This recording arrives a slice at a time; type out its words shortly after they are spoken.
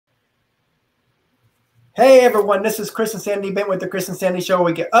Hey everyone, this is Chris and Sandy Bent with the Chris and Sandy Show.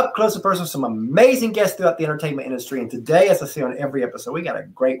 We get up close and personal with some amazing guests throughout the entertainment industry. And today, as I see on every episode, we got a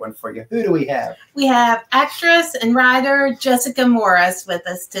great one for you. Who do we have? We have actress and writer Jessica Morris with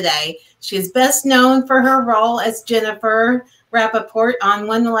us today. She is best known for her role as Jennifer Rappaport on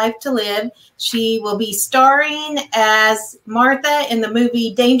One Life to Live. She will be starring as Martha in the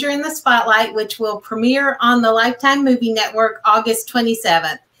movie Danger in the Spotlight, which will premiere on the Lifetime Movie Network August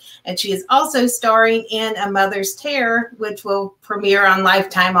 27th. And she is also starring in A Mother's Terror, which will premiere on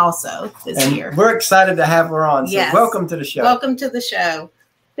Lifetime also this year. We're excited to have her on. So yes. Welcome to the show. Welcome to the show.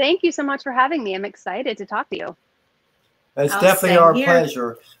 Thank you so much for having me. I'm excited to talk to you. It's definitely our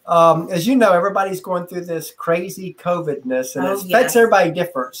pleasure. As you know, everybody's going through this crazy COVID-ness, and it affects everybody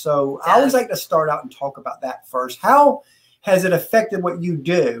different. So I always like to start out and talk about that first. How has it affected what you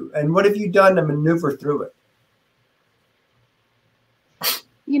do, and what have you done to maneuver through it?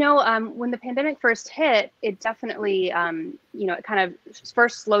 You know, when the pandemic first hit, it definitely, you know, it kind of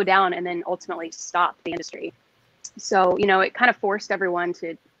first slowed down and then ultimately stopped the industry. So, you know, it kind of forced everyone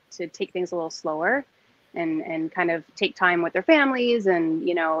to take things a little slower and kind of take time with their families and,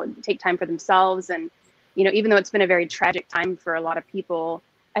 you know, take time for themselves. And, you know, even though it's been a very tragic time for a lot of people,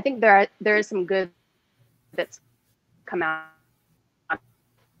 I think there is some good that's come out.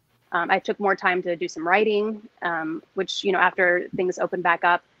 I took more time to do some writing, which, you know, after things opened back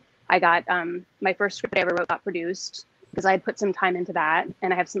up, I got my first script I ever wrote got produced because I had put some time into that.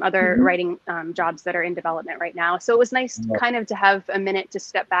 And I have some other writing jobs that are in development right now. So it was nice kind of to have a minute to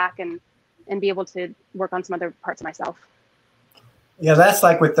step back and be able to work on some other parts of myself. Yeah, that's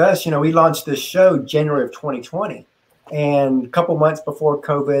like with us. You know, we launched this show January of 2020. And a couple months before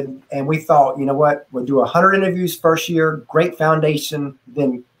COVID, and we thought, you know what, we'll do 100 interviews first year, great foundation,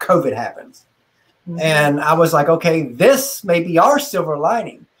 then COVID happens. And I was like, okay, this may be our silver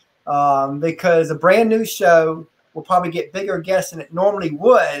lining, because a brand new show will probably get bigger guests than it normally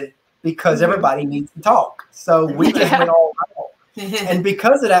would because everybody needs to talk. So we just went all out. And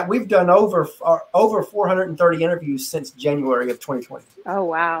because of that, we've done over 430 interviews since January of 2020. Oh,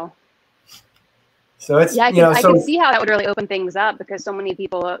 wow. So it's, yeah, I can see how that would really open things up because so many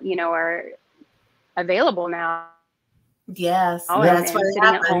people, you know, are available now. Yes. And sitting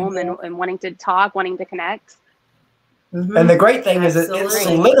at home and wanting to talk, wanting to connect. And the great thing is it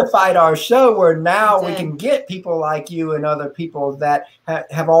solidified our show where now we can get people like you and other people that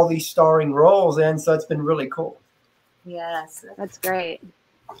have all these starring roles in. So it's been really cool. Yes. That's great.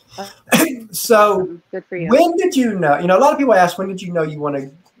 So awesome. Good for you. When did you know, a lot of people ask, when did you know you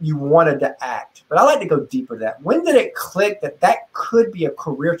wanted to act? But I like to go deeper than that. When did it click that could be a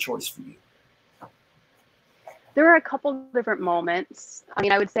career choice for you? There were a couple different moments. I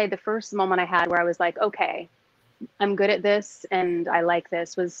mean, I would say the first moment I had where I was like, okay, I'm good at this and I like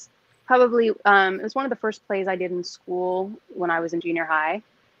this was probably, it was one of the first plays I did in school when I was in junior high.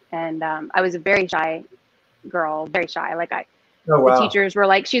 And I was a very shy girl, very shy. Like the teachers were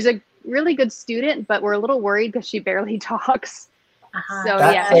like, she's a really good student, but we're a little worried because she barely talks. So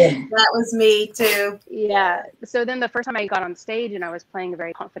that was me too. Yeah. So then the first time I got on stage and I was playing a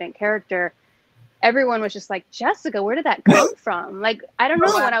very confident character, everyone was just like, Jessica, where did that come from? Like, I don't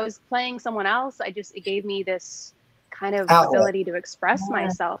know. When I was playing someone else, it gave me this kind of ability to express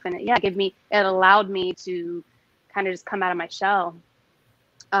myself. And it allowed me to kind of just come out of my shell.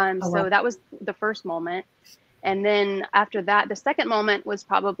 So that was the first moment. And then after that, the second moment was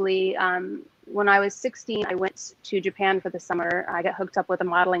probably when I was 16, I went to Japan for the summer. I got hooked up with a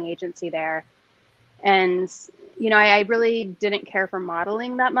modeling agency there. And, you know, I really didn't care for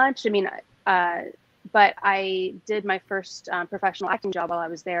modeling that much. I mean, but I did my first professional acting job while I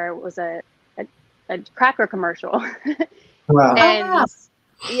was there. It was a cracker commercial. Wow. And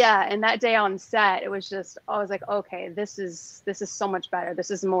yeah, and that day on set, it was just, I was like, okay, this is so much better.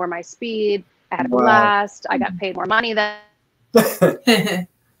 This is more my speed. I had a blast. I got paid more money than.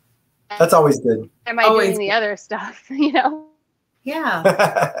 That's always good. Am I doing the other stuff, you know?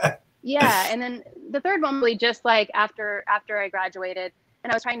 Yeah. Yeah. And then the third one, really just like after I graduated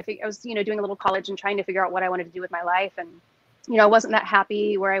and I was you know, doing a little college and trying to figure out what I wanted to do with my life. And, you know, I wasn't that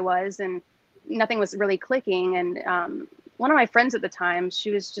happy where I was and nothing was really clicking. And one of my friends at the time,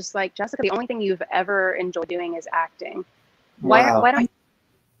 she was just like, Jessica, the only thing you've ever enjoyed doing is acting. Why don't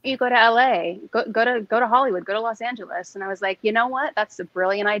you go to LA, go to Hollywood, go to Los Angeles? And I was like, you know what? That's a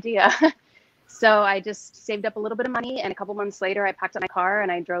brilliant idea. So I just saved up a little bit of money. And a couple months later, I packed up my car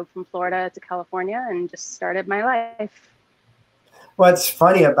and I drove from Florida to California and just started my life. What's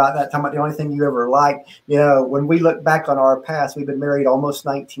funny about that, talking about the only thing you ever liked, you know, when we look back on our past, we've been married almost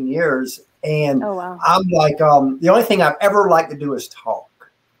 19 years. And I'm like, the only thing I've ever liked to do is talk.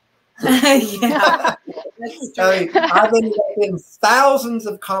 Yeah. That's true. I mean, I've ended up in thousands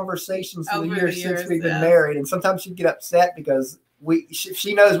of conversations in Over the the years since years, we've been yeah. married, and sometimes she'd get upset because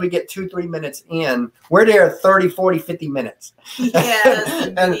she knows we get 2-3 minutes in. We're there 30, 40, 50 minutes.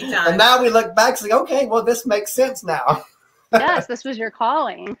 Yes, many times. And now we look back and say, okay, well, this makes sense now. Yes, this was your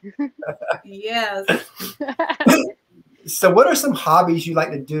calling. Yes. So what are some hobbies you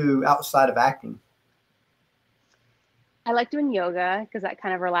like to do outside of acting? I like doing yoga because that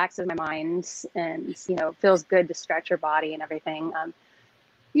kind of relaxes my mind and, you know, feels good to stretch your body and everything.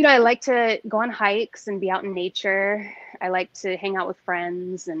 You know, I like to go on hikes and be out in nature. I like to hang out with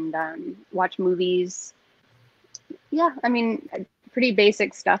friends and watch movies. Yeah, I mean, pretty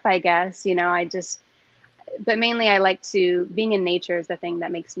basic stuff, I guess. You know, but mainly I like being in nature is the thing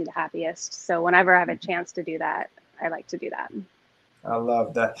that makes me the happiest. So whenever I have a chance to do that, I like to do that. I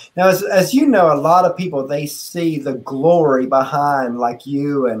love that. Now, as you know, a lot of people, they see the glory behind like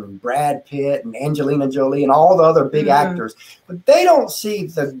you and Brad Pitt and Angelina Jolie and all the other big actors, but they don't see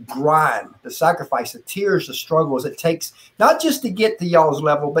the grind, the sacrifice, the tears, the struggles it takes, not just to get to y'all's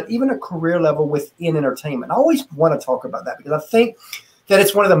level, but even a career level within entertainment. I always want to talk about that because I think that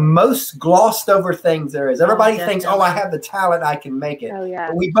it's one of the most glossed over things there is. Everybody thinks, oh, I have the talent, I can make it. Oh, yeah.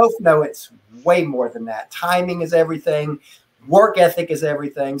 But we both know it's way more than that. Timing is everything. Work ethic is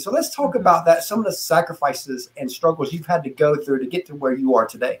everything. So let's talk about that. Some of the sacrifices and struggles you've had to go through to get to where you are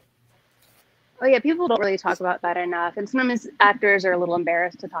today. Oh yeah, people don't really talk about that enough. And sometimes actors are a little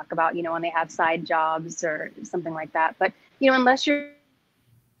embarrassed to talk about, you know, when they have side jobs or something like that. But, you know, unless you're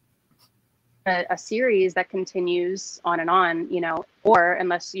a series that continues on and on, you know, or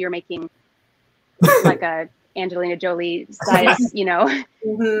unless you're making like a Angelina Jolie size, you know,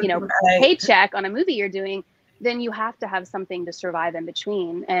 paycheck on a movie you're doing, then you have to have something to survive in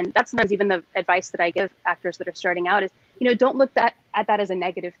between. And that's sometimes even the advice that I give actors that are starting out is, you know, don't look at that as a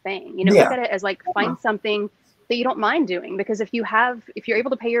negative thing. You know, look at it as like, find something that you don't mind doing. Because if you're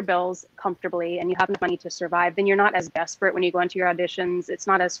able to pay your bills comfortably and you have enough money to survive, then you're not as desperate when you go into your auditions. It's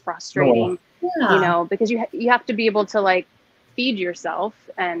not as frustrating, you know, because you have to be able to like feed yourself.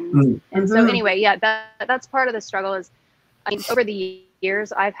 And so anyway, yeah, that's part of the struggle is, I mean, over the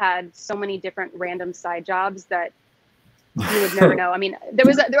years, I've had so many different random side jobs that you would never know. I mean, there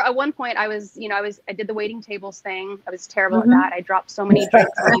at one point I did the waiting tables thing. I was terrible at that. I dropped so many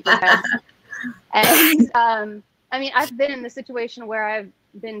drinks on people's heads. And I mean, I've been in the situation where I've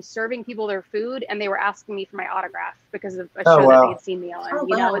been serving people their food and they were asking me for my autograph because of a show that they had seen me on.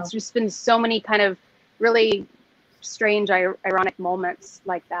 You know, it's just been so many kind of really strange, ironic moments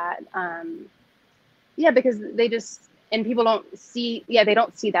like that. Yeah, because people don't see, they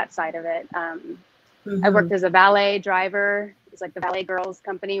don't see that side of it. I worked as a valet driver. It's like the valet girls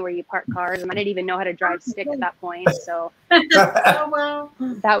company where you park cars, and I didn't even know how to drive stick at that point. So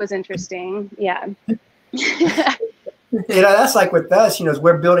that was interesting. Yeah. You know, that's like with us, you know, as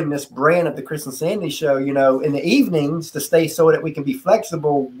we're building this brand of the Chris and Sandy show, you know, in the evenings to stay so that we can be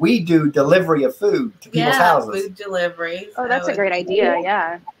flexible, we do delivery of food to people's houses. Food delivery. Oh, that's a great idea.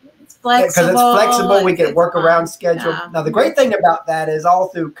 Yeah. Because it's flexible, we can work around schedule. Now, the great thing about that is all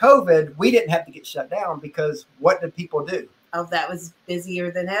through COVID, we didn't have to get shut down because what did people do? Oh, that was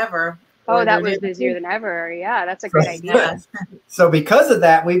busier than ever. Oh, that was busier than ever. Yeah, that's a great idea. So because of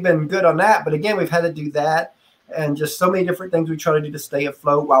that, we've been good on that. But again, we've had to do that and just so many different things we try to do to stay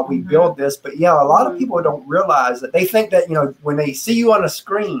afloat while we build this. But yeah, a lot of people don't realize that. They think that, you know, when they see you on a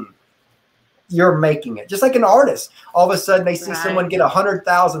screen, you're making it. Just like an artist, all of a sudden they see someone get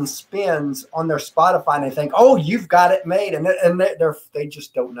 100,000 spins on their Spotify and they think, oh, you've got it made. And they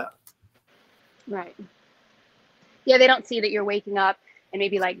just don't know. Right. Yeah, they don't see that you're waking up and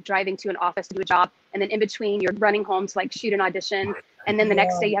maybe like driving to an office to do a job. And then in between you're running home to like shoot an audition. And then the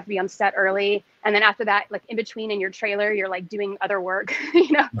next day you have to be on set early. And then after that, like in between in your trailer, you're like doing other work,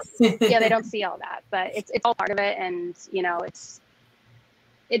 you know? Yeah, they don't see all that, but it's all part of it. And, you know,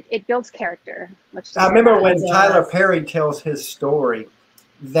 it builds character. I remember when Tyler Perry tells his story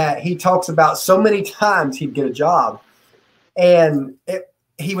that he talks about so many times he'd get a job and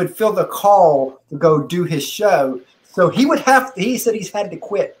he would feel the call to go do his show. So he said he's had to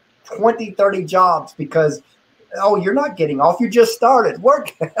quit 20, 30 jobs because, oh, you're not getting off. You just started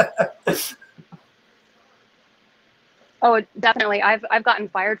work. Oh, definitely. I've gotten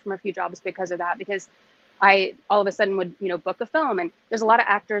fired from a few jobs because of that, because I all of a sudden would, you know, book a film. And there's a lot of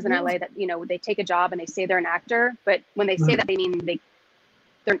actors in LA that, you know, they take a job and they say they're an actor. But when they say that, they mean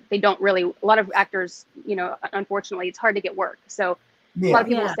they don't really. A lot of actors, you know, unfortunately, it's hard to get work. So a lot of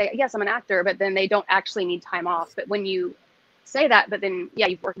people will say, yes, I'm an actor, but then they don't actually need time off. But when you say that, but then, yeah,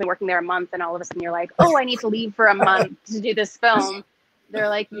 you've been working there a month and all of a sudden you're like, oh, I need to leave for a month to do this film. they're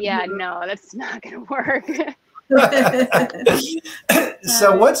like, yeah, no, that's not going to work.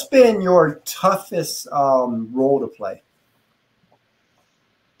 So what's been your toughest role to play?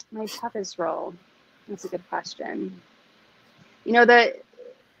 My toughest role? That's a good question. You know,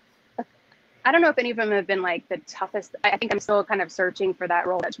 I don't know if any of them have been like the toughest. I think I'm still kind of searching for that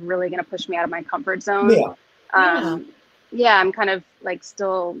role that's really going to push me out of my comfort zone. Yeah, I'm kind of like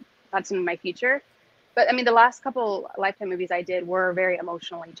still, that's in my future. But I mean, the last couple Lifetime movies I did were very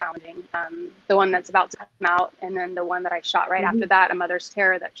emotionally challenging. The one that's about to come out, and then the one that I shot right after that, A Mother's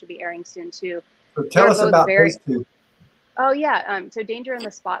Terror, that should be airing soon too. So tell us about those two. Oh yeah, so Danger in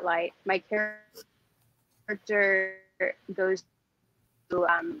the Spotlight. My character goes through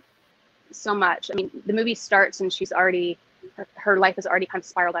so much. I mean, the movie starts and she's already, her life has already kind of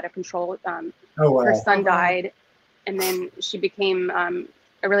spiraled out of control. Her son died, and then she became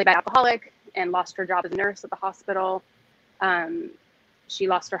a really bad alcoholic and lost her job as a nurse at the hospital. She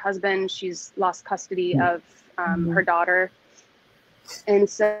lost her husband. She's lost custody of her daughter. And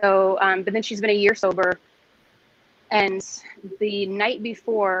so, but then she's been a year sober. And the night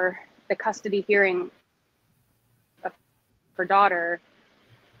before the custody hearing of her daughter,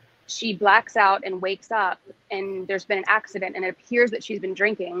 she blacks out and wakes up, and there's been an accident, and it appears that she's been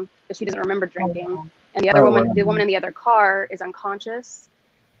drinking, but she doesn't remember drinking. And the other woman, the woman in the other car, is unconscious.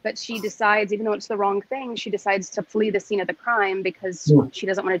 But she decides, even though it's the wrong thing, she decides to flee the scene of the crime because she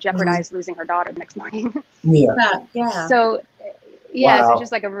doesn't want to jeopardize losing her daughter the next morning. So, yeah, so it's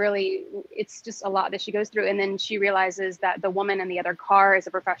just like it's just a lot that she goes through. And then she realizes that the woman in the other car is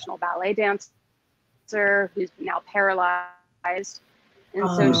a professional ballet dancer who's now paralyzed. And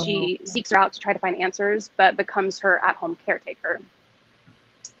so she seeks her out to try to find answers, but becomes her at-home caretaker.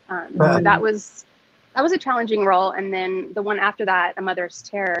 So that was a challenging role. And then the one after that, A Mother's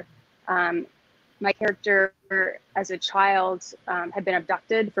Terror, my character as a child had been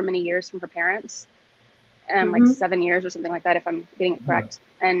abducted for many years from her parents, like 7 years or something like that, if I'm getting it correct.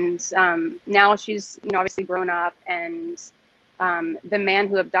 And now she's, obviously grown up, and the man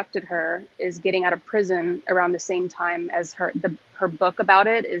who abducted her is getting out of prison around the same time as her book about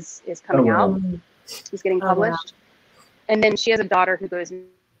it is coming out. It's getting published. And then she has a daughter who goes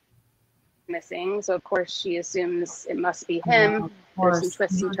missing, so of course she assumes it must be him. There's some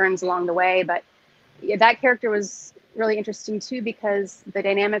twists and turns along the way, but yeah, that character was really interesting too, because the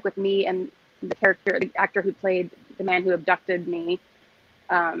dynamic with me and the actor who played the man who abducted me,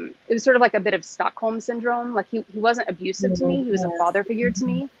 it was sort of like a bit of Stockholm syndrome. Like he wasn't abusive to me, he was a father figure to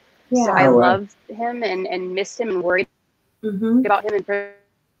me. So I loved him and missed him and worried about him in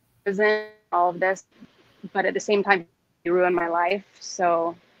prison, all of this, but at the same time he ruined my life.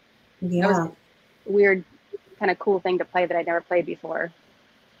 So that was a weird, kind of cool thing to play that I'd never played before.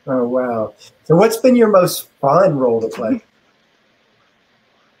 Oh, wow. So what's been your most fun role to play?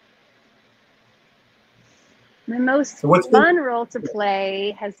 My most fun role to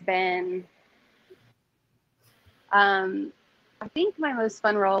play has been, I think my most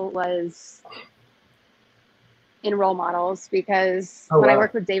fun role was in Role Models, because when I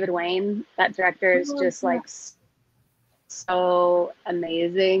worked with David Wayne, that director is just like so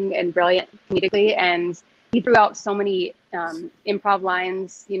amazing and brilliant comedically, and he threw out so many improv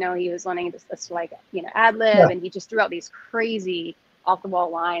lines. He was wanting us to like ad lib, and he just threw out these crazy off the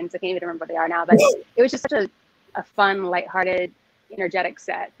wall lines. I can't even remember what they are now, but it was just such a fun, lighthearted, energetic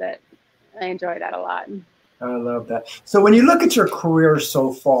set that I enjoyed that a lot. I love that. So when you look at your career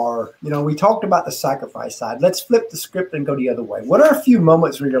so far, we talked about the sacrifice side. Let's flip the script and go the other way. What are a few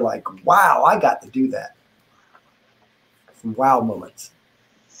moments where you're like, wow, I got to do that? Some wow moments.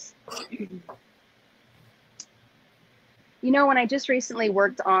 When I just recently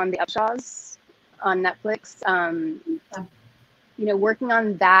worked on the Upshaws on Netflix, working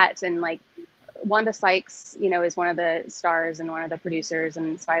on that, and like Wanda Sykes, is one of the stars and one of the producers.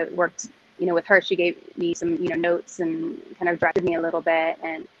 And so I worked, with her. She gave me some, notes and kind of directed me a little bit.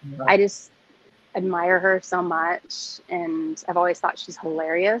 And I just admire her so much. And I've always thought she's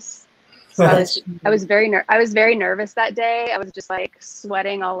hilarious. So I was very nervous that day. I was just like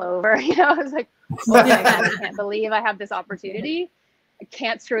sweating all over. I was like, oh my God, I can't believe I have this opportunity. I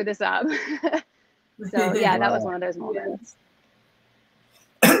can't screw this up. So yeah, that was one of those moments.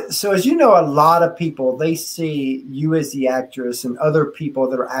 So as you know, a lot of people, they see you as the actress and other people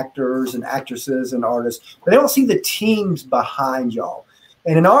that are actors and actresses and artists, but they don't see the teams behind y'all.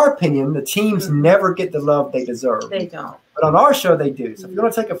 And in our opinion, the teams never get the love they deserve. They don't. But on our show, they do. So if you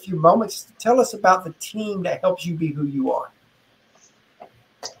want to take a few moments to tell us about the team that helps you be who you are.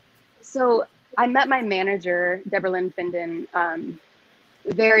 So I met my manager, Deborah Lynn Finden,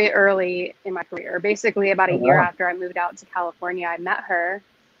 very early in my career. Basically, about a year after I moved out to California, I met her,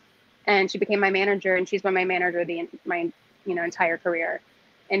 and she became my manager, and she's been my manager my entire career.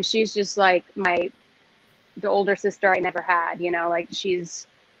 And she's just like the older sister I never had. Like she's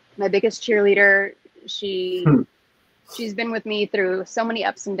my biggest cheerleader. She's been with me through so many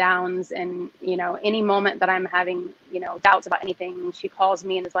ups and downs, and any moment that I'm having doubts about anything, she calls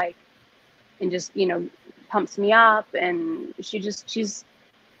me and is like, and just pumps me up, and she's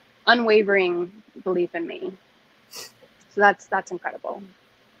unwavering belief in me. So that's incredible.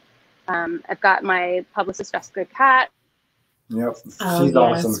 I've got my publicist Jessica Cat. Yep, oh, she's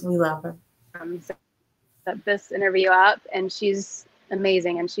yes, awesome. We love her. Set this interview up, and she's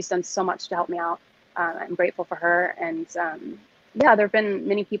amazing, and she's done so much to help me out. I'm grateful for her, and yeah, there have been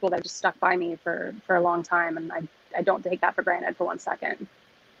many people that just stuck by me for a long time, and I don't take that for granted for 1 second.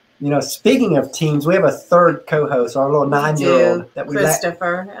 Speaking of teams, we have a third co-host, our little 9-year-old that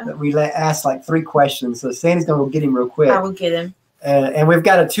we ask like 3 questions. So Sandy's gonna go get him real quick. I will get him. And we've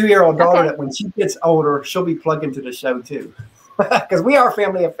got a 2-year-old daughter that when she gets older, she'll be plugged into the show too, because we are a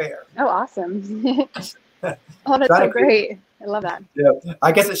family affair. Oh, awesome! Oh, that's so great. I love that. Yeah,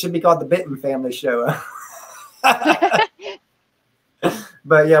 I guess it should be called the Benton Family Show.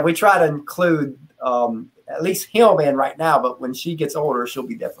 But yeah, we try to include at least him in right now, but when she gets older, she'll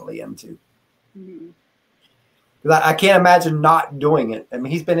be definitely in too. Mm-hmm. I can't imagine not doing it. I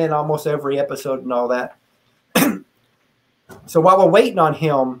mean, he's been in almost every episode and all that. So while we're waiting on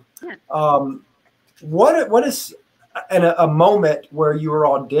him, what is a moment where you were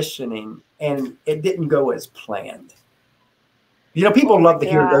auditioning and it didn't go as planned? People love to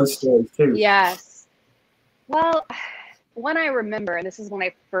hear those stories too. Yes. Well, one I remember, and this is when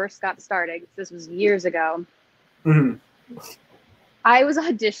I first got started. This was years ago. Mm-hmm. I was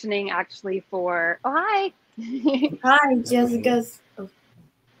auditioning actually for. Oh, hi. Hi, Jessica.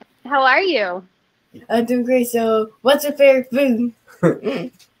 How are you? I'm doing great. So, what's your favorite food?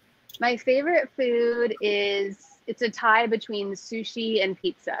 My favorite food it's a tie between sushi and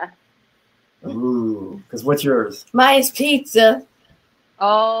pizza. Ooh, because what's yours? Mine's pizza.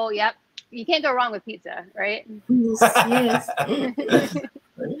 Oh, yep. You can't go wrong with pizza, right? Yes.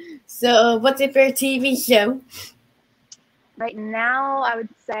 So, what's your favorite TV show? Right now, I would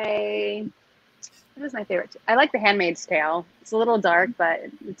say, what is my favorite? I like The Handmaid's Tale. It's a little dark, but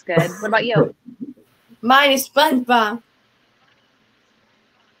it's good. What about you? Mine is SpongeBob.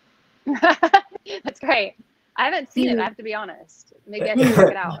 That's great. I haven't seen it, I have to be honest. Maybe I can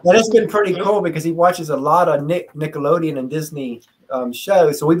check it out. That has been pretty cool because he watches a lot of Nickelodeon and Disney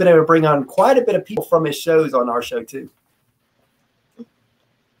shows. So we've been able to bring on quite a bit of people from his shows on our show too.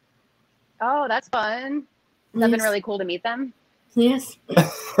 Oh, that's fun. Has that been really cool to meet them? Yes.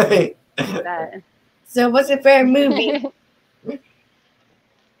 So what's your favorite movie? Do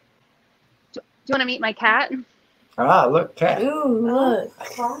you want to meet my cat? Ah, look, cat. Ooh, look.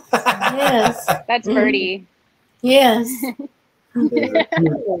 Yes. That's Birdie. Yes. Yes.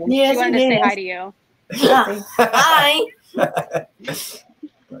 She wanted to say hi to you. Hi.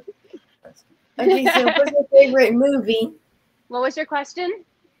 Okay, so what's your favorite movie? What was your question?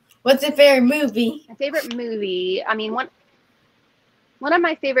 What's your favorite movie? My favorite movie, I mean, one of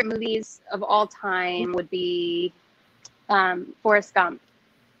my favorite movies of all time would be Forrest Gump.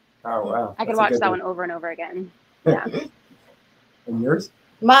 Oh, wow. I could watch that one over and over again. Yeah. And yours?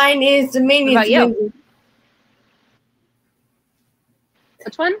 Mine is the Minions movie.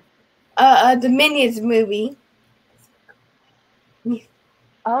 Which one? The Minions movie.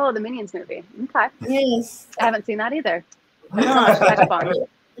 Oh, the Minions movie. Okay. Yes. I haven't seen that either. That's fun.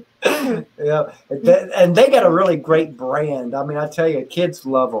 Yeah, and they got a really great brand. I mean, I tell you, kids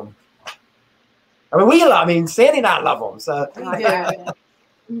love them. I mean, Sandy and I love them. So.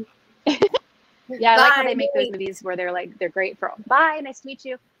 Yeah, I like how they make those movies where they're great for bye, nice to meet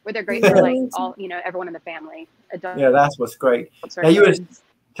you. Where they're great for all everyone in the family. Adults, yeah, that's what's great. Now you were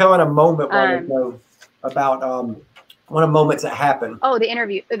telling a moment while ago about one of the moments that happened. Oh,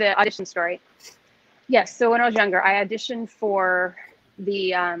 the audition story. Yes. So when I was younger, I auditioned for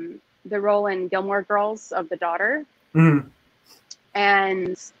the role in Gilmore Girls of the daughter. Mm-hmm.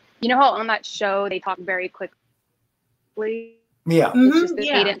 And you know how on that show they talk very quickly. Yeah. It's just the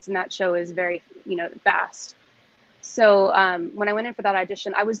cadence in that show is very, fast. So when I went in for that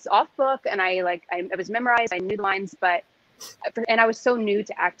audition, I was off book and I was memorized. I knew the lines, and I was so new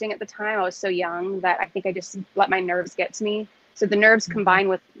to acting at the time. I was so young that I think I just let my nerves get to me. So the nerves combined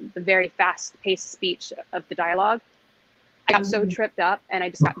with the very fast paced speech of the dialogue, I got so tripped up and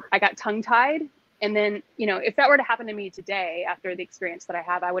I got tongue tied. And then, if that were to happen to me today after the experience that I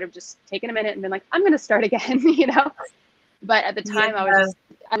have, I would have just taken a minute and been like, I'm going to start again, But at the time,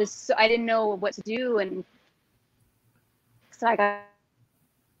 I didn't know what to do, and so I got,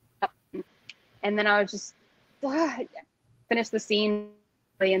 and then I was just finished the scene,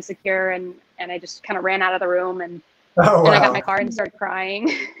 really insecure, and I just kind of ran out of the room, and Oh, wow. and I got in my car and started crying.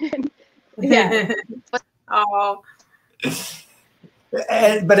 Yeah. Oh. But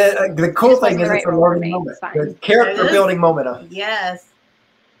the cool thing is it's a learning moment. The character building moment. Yes.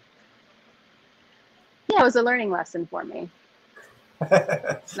 Yeah, it was a learning lesson for me.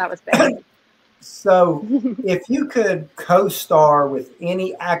 That was big. So if you could co-star with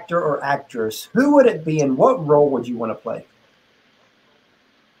any actor or actress, who would it be and what role would you want to play?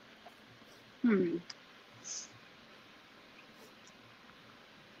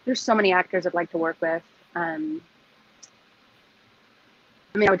 There's so many actors I'd like to work with. I mean,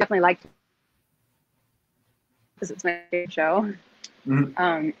 I would definitely like to, because it's my favorite show.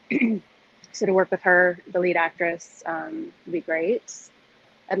 Mm-hmm. So to work with her, the lead actress, would be great.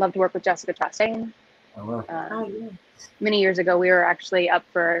 I'd love to work with Jessica Chastain. Oh, wow. Yeah. Many years ago, we were actually up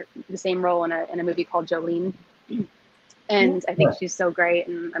for the same role in a movie called Jolene. And I think she's so great,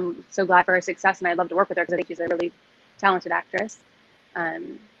 and I'm so glad for her success, and I'd love to work with her because I think she's a really talented actress.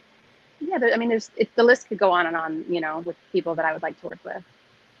 Yeah, I mean, the list could go on and on, you know, with people that I would like to work with.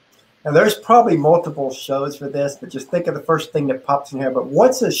 Now, there's probably multiple shows for this, but just think of the first thing that pops in here. But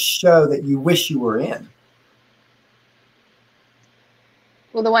what's a show that you wish you were in?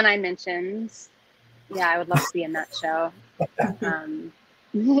 Well, the one I mentioned, yeah, I would love to be in that show.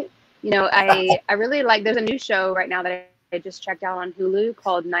 You know, I really like, there's a new show right now that I just checked out on Hulu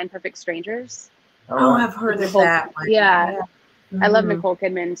called 9 Perfect Strangers. Oh, I've heard of that one. Yeah. Mm-hmm. I love Nicole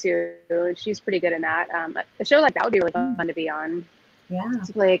Kidman too. She's pretty good in that. A show like that would be really fun to be on. Yeah.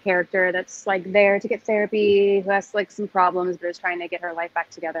 To play a character that's like there to get therapy, who has like some problems, but is trying to get her life back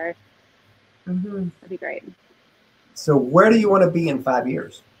together. Mm-hmm. That'd be great. So where do you want to be in 5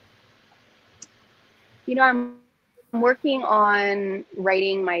 years? You know, I'm working on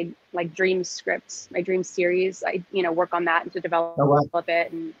writing my like dream script, my dream series. I, you know, work on that and to develop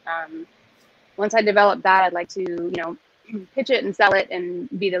it. And once I develop that, I'd like to, you know, pitch it and sell it and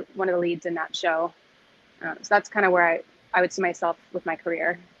be one of the leads in that show. So that's kind of where I would see myself with my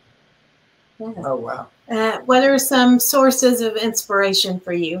career. Yeah. Oh, wow. What are some sources of inspiration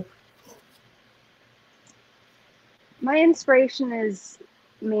for you? My inspiration is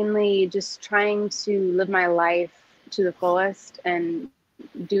mainly just trying to live my life to the fullest and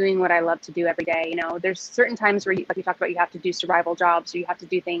doing what I love to do every day. You know, there's certain times where, like you talked about, you have to do survival jobs or you have to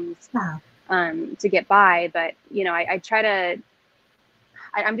do things to get by. But, you know, I try to,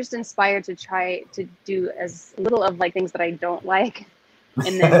 I'm just inspired to try to do as little of like things that I don't like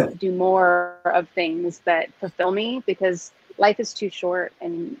and then do more of things that fulfill me, because life is too short.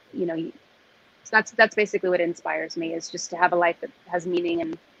 And, you know, so that's basically what inspires me, is just to have a life that has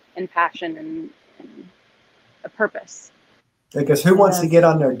meaning and passion and a purpose. Because who wants to get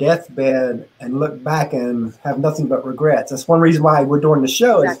on their deathbed and look back and have nothing but regrets? That's one reason why we're doing the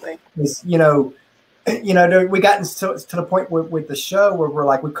show. Exactly. is we gotten to the point with the show where we're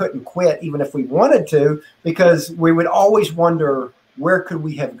like, we couldn't quit even if we wanted to, because we would always wonder, where could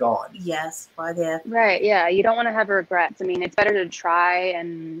we have gone? Yes, what if? Right, yeah. You don't want to have regrets. I mean, it's better to try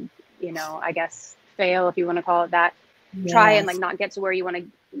and, you know, I guess fail, if you want to call it that. Yes. Try and like not get to where you want to,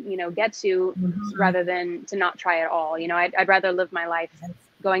 you know, get to, rather than to not try at all. You know, I'd rather live my life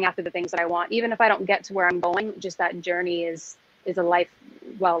going after the things that I want, even if I don't get to where I'm going. Just that journey is a life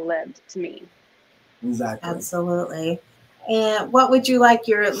well lived to me. Exactly. Absolutely. And what would you like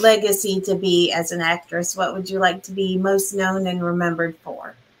your legacy to be as an actress? What would you like to be most known and remembered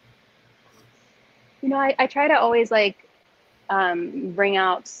for? You know, I try to always like bring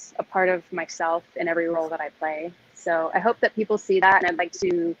out a part of myself in every role that I play. So I hope that people see that, and I'd like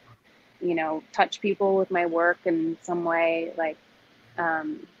to, you know, touch people with my work in some way. Like,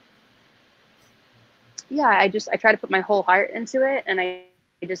 yeah, I try to put my whole heart into it, and I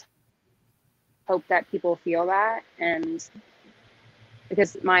just hope that people feel that. And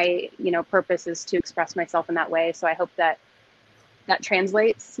because my, you know, purpose is to express myself in that way. So I hope that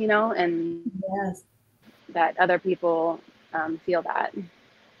translates, you know, and that other people feel that.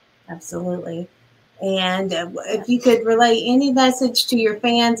 Absolutely. And if you could relay any message to your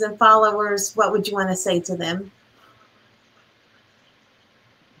fans and followers, what would you want to say to them?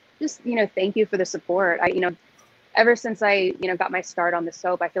 Just, you know, thank you for the support. You know, ever since I, you know, got my start on the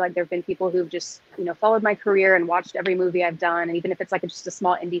soap, I feel like there have been people who've just, you know, followed my career and watched every movie I've done. And even if it's like just a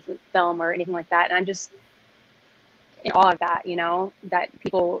small indie film or anything like that. And I'm just in awe of that, you know, that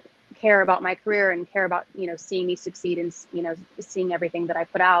people care about my career and care about, you know, seeing me succeed and, you know, seeing everything that I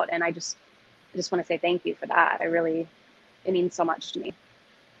put out. And I just want to say thank you for that. I really it means so much to me.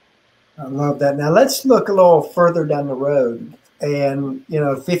 I love that. Now let's look a little further down the road, and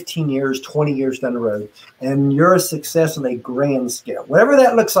 15 years, 20 years down the road, and you're a success on a grand scale. Whatever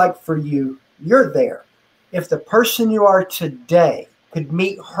that looks like for you, you're there. If the person you are today could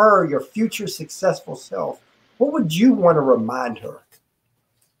meet her, your future successful self, what would you want to remind her?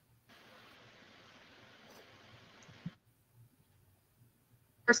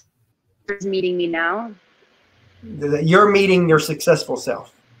 First is meeting me now. That you're meeting your successful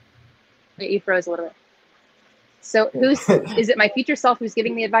self. You froze a little bit. So is it my future self who's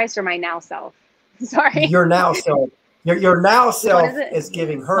giving the advice, or my now self? Sorry. Your now self. Your now self is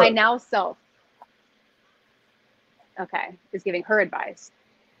giving her. My now self. Okay, is giving her advice.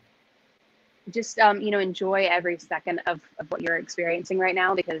 Just enjoy every second of what you're experiencing right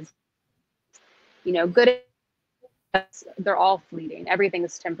now, because good, they're all fleeting. Everything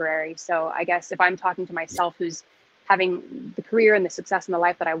is temporary. So I guess if I'm talking to myself who's having the career and the success and the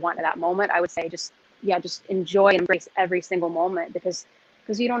life that I want at that moment, I would say just enjoy and embrace every single moment, because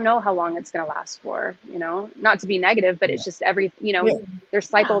you don't know how long it's going to last for, not to be negative, but it's just there's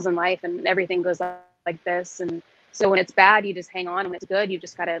cycles in life, and everything goes like this. And so when it's bad, you just hang on. When it's good, you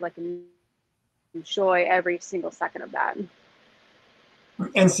just got to enjoy every single second of that.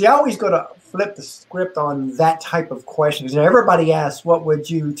 And see, I always go to flip the script on that type of question, because everybody asks, what would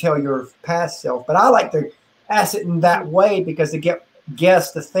you tell your past self? But I like to ask it in that way, because to get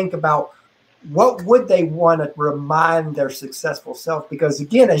guests to think about what would they want to remind their successful self. Because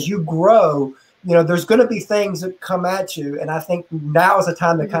again, as you grow, there's going to be things that come at you. And I think now is the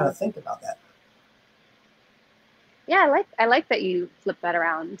time to kind of think about that. Yeah, I like that you flip that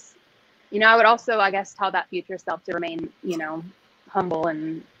around. I would also, I guess, tell that future self to remain, humble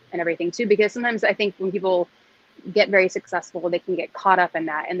and everything too, because sometimes I think when people get very successful, they can get caught up in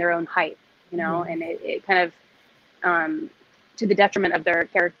that, in their own hype, and it kind of, to the detriment of their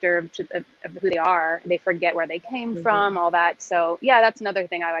character, of who they are. They forget where they came from, all that. So yeah, that's another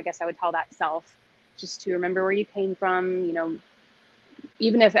thing I guess I would tell that self, just to remember where you came from.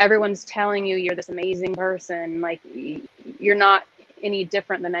 Even if everyone's telling you you're this amazing person, like, you're not any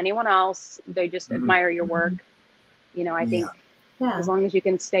different than anyone else. They just admire your work. I think as long as you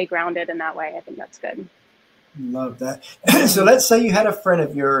can stay grounded in that way, I think that's good. Love that. So let's say you had a friend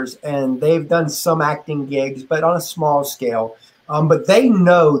of yours and they've done some acting gigs, but on a small scale, but they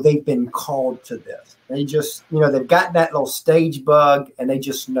know they've been called to this. They just, they've got that little stage bug, and they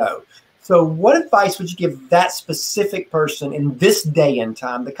just know. So what advice would you give that specific person in this day and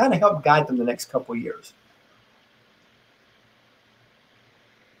time to kind of help guide them the next couple of years?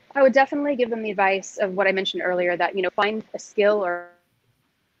 I would definitely give them the advice of what I mentioned earlier, that, find a skill or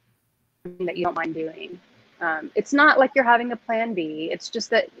that you don't mind doing. It's not like you're having a plan B. It's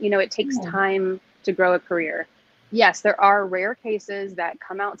just that, it takes time to grow a career. Yes, there are rare cases that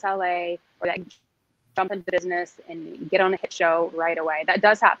come out to LA or that jump into business and get on a hit show right away. That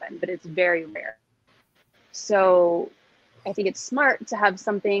does happen, but it's very rare. So I think it's smart to have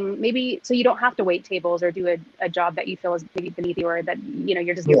something, maybe, so you don't have to wait tables or do a job that you feel is maybe beneath you, or that,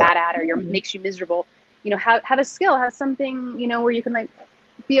 you're just bad at, or makes you miserable. Have a skill, have something, where you can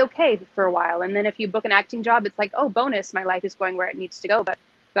be okay for a while. And then if you book an acting job, it's like, oh, bonus, my life is going where it needs to go. But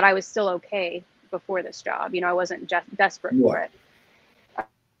I was still okay before this job. I wasn't just desperate for it.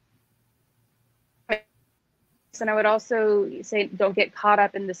 And I would also say, don't get caught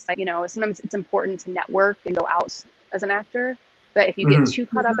up in this, sometimes it's important to network and go out as an actor. But if you get too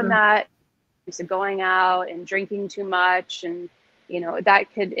caught up in that, so going out and drinking too much, and, that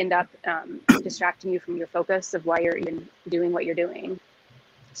could end up distracting you from your focus of why you're even doing what you're doing.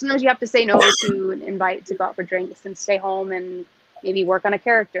 Sometimes you have to say no to an invite to go out for drinks and stay home and maybe work on a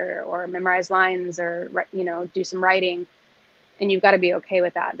character or memorize lines or, do some writing. And you've got to be okay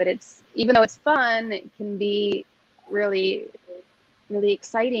with that. But even though it's fun, it can be really, really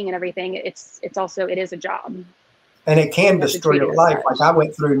exciting and everything. It is a job. And it can destroy your life. Like, I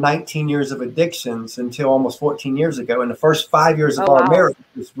went through 19 years of addictions until almost 14 years ago. And the first 5 years of our marriage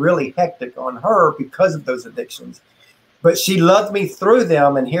was really hectic on her because of those addictions. But she loved me through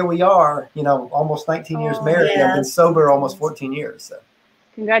them. And here we are, almost 19 years married. I've been sober almost 14 years. So.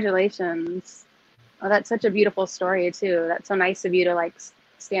 Congratulations. Oh, that's such a beautiful story too. That's so nice of you to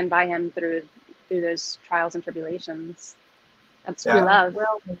stand by him through those trials and tribulations. That's true love.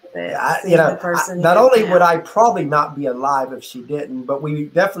 Not only would I probably not be alive if she didn't, but we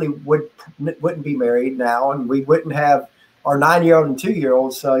definitely wouldn't be married now, and we wouldn't have our 9-year-old and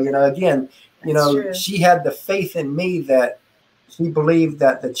 2-year-old. So, again, she had the faith in me that she believed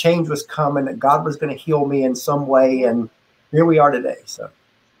that the change was coming, that God was going to heal me in some way. And here we are today. So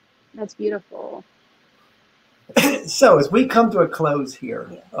that's beautiful. So as we come to a close here,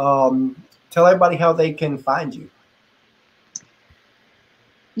 tell everybody how they can find you.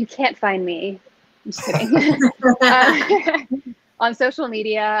 You can't find me. I'm just kidding. On social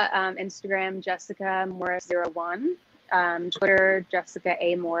media, Instagram, Jessica Morris01, Twitter, Jessica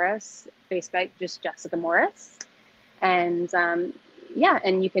A. Morris, Facebook, just Jessica Morris. And yeah,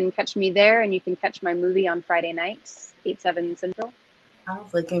 and you can catch me there, and you can catch my movie on Friday nights, 8/7 Central. I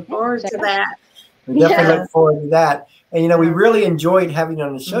was looking forward to that. We definitely look forward to that. And, you know, we really enjoyed having you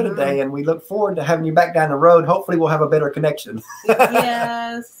on the show today, and we look forward to having you back down the road. Hopefully we'll have a better connection.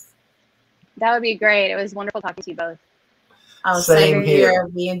 Yes. That would be great. It was wonderful talking to you both. Oh, same here.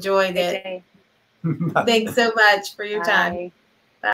 We enjoyed it. Day. Thanks so much for your time.